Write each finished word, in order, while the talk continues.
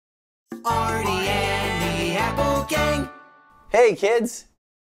Artie and the Apple Gang. Hey, kids.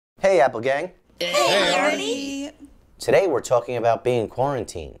 Hey, Apple Gang. Hey, Artie. Today we're talking about being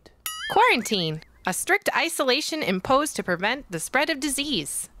quarantined. Quarantine, a strict isolation imposed to prevent the spread of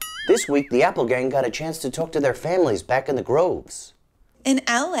disease. This week, the Apple Gang got a chance to talk to their families back in the Groves. In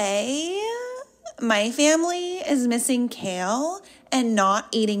LA, my family is missing kale and not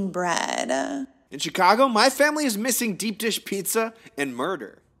eating bread. In Chicago, my family is missing deep dish pizza and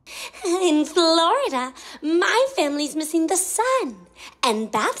murder. In Florida, my family's missing the sun and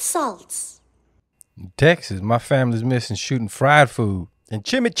bath salts. In Texas, my family's missing shooting fried food and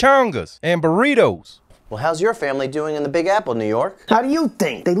chimichangas and burritos. Well, how's your family doing in the Big Apple, New York? How do you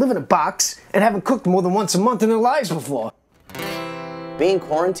think? They live in a box and haven't cooked more than once a month in their lives before. Being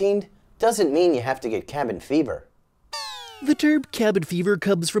quarantined doesn't mean you have to get cabin fever. The term cabin fever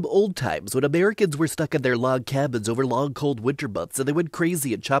comes from old times when Americans were stuck in their log cabins over long cold winter months and they went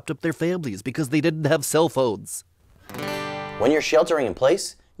crazy and chopped up their families because they didn't have cell phones. When you're sheltering in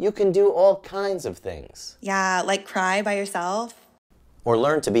place, you can do all kinds of things. Yeah, like cry by yourself. Or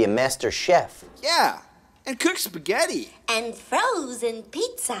learn to be a master chef. Yeah, and cook spaghetti. And frozen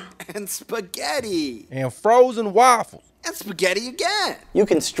pizza. And spaghetti. And frozen waffles. And spaghetti again. You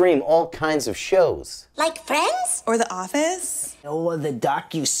can stream all kinds of shows. Like Friends? Or The Office. Or the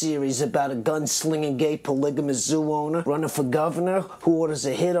docu-series about a gun-slinging gay polygamous zoo owner running for governor who orders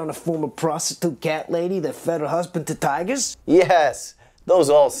a hit on a former prostitute cat lady that fed her husband to tigers. Yes, those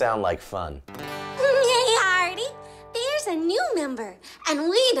all sound like fun. Hey, Artie. There's a new member, and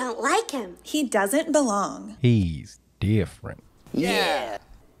we don't like him. He doesn't belong. He's different. Yeah.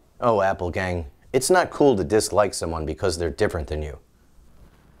 Oh, Apple Gang, it's not cool to dislike someone because they're different than you.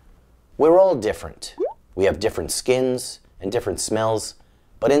 We're all different. We have different skins and different smells,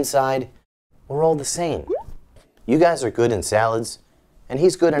 but inside, we're all the same. You guys are good in salads, and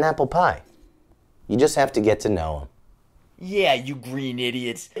he's good in apple pie. You just have to get to know him. Yeah, you green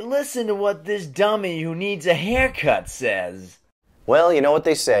idiots. Listen to what this dummy who needs a haircut says. Well, you know what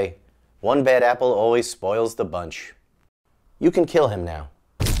they say. One bad apple always spoils the bunch. You can kill him now.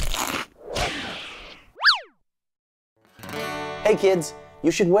 Hey kids,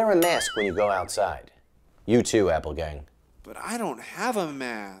 you should wear a mask when you go outside. You too, Apple Gang. But I don't have a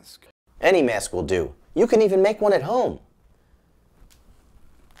mask. Any mask will do. You can even make one at home.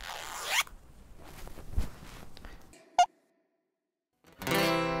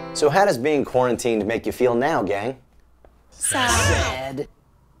 So how does being quarantined make you feel now, gang? Sad.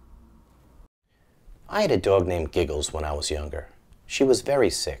 I had a dog named Giggles when I was younger. She was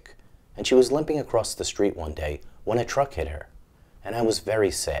very sick, and she was limping across the street one day when a truck hit her, and I was very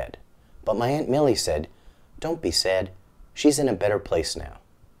sad. But my Aunt Millie said, "Don't be sad, she's in a better place now."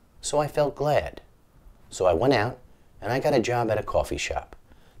 So I felt glad. So I went out, and I got a job at a coffee shop,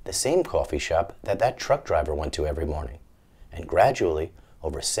 the same coffee shop that truck driver went to every morning. And gradually,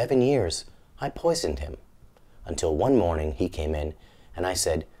 over 7 years, I poisoned him. Until one morning he came in and I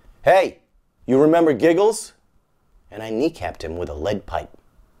said, "Hey, you remember Giggles?" And I kneecapped him with a lead pipe.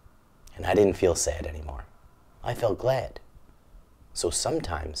 And I didn't feel sad anymore. I felt glad. So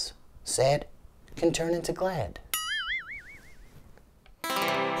sometimes, sad can turn into glad.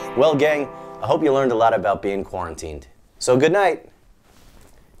 Well, gang, I hope you learned a lot about being quarantined. So good night,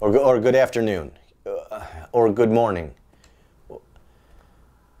 or good afternoon, or good morning.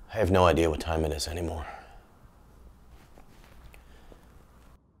 I have no idea what time it is anymore.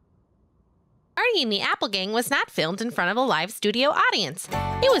 Artie and the Apple Gang was not filmed in front of a live studio audience.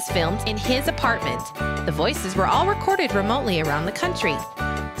 It was filmed in his apartment. The voices were all recorded remotely around the country.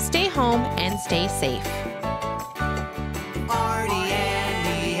 Stay home and stay safe.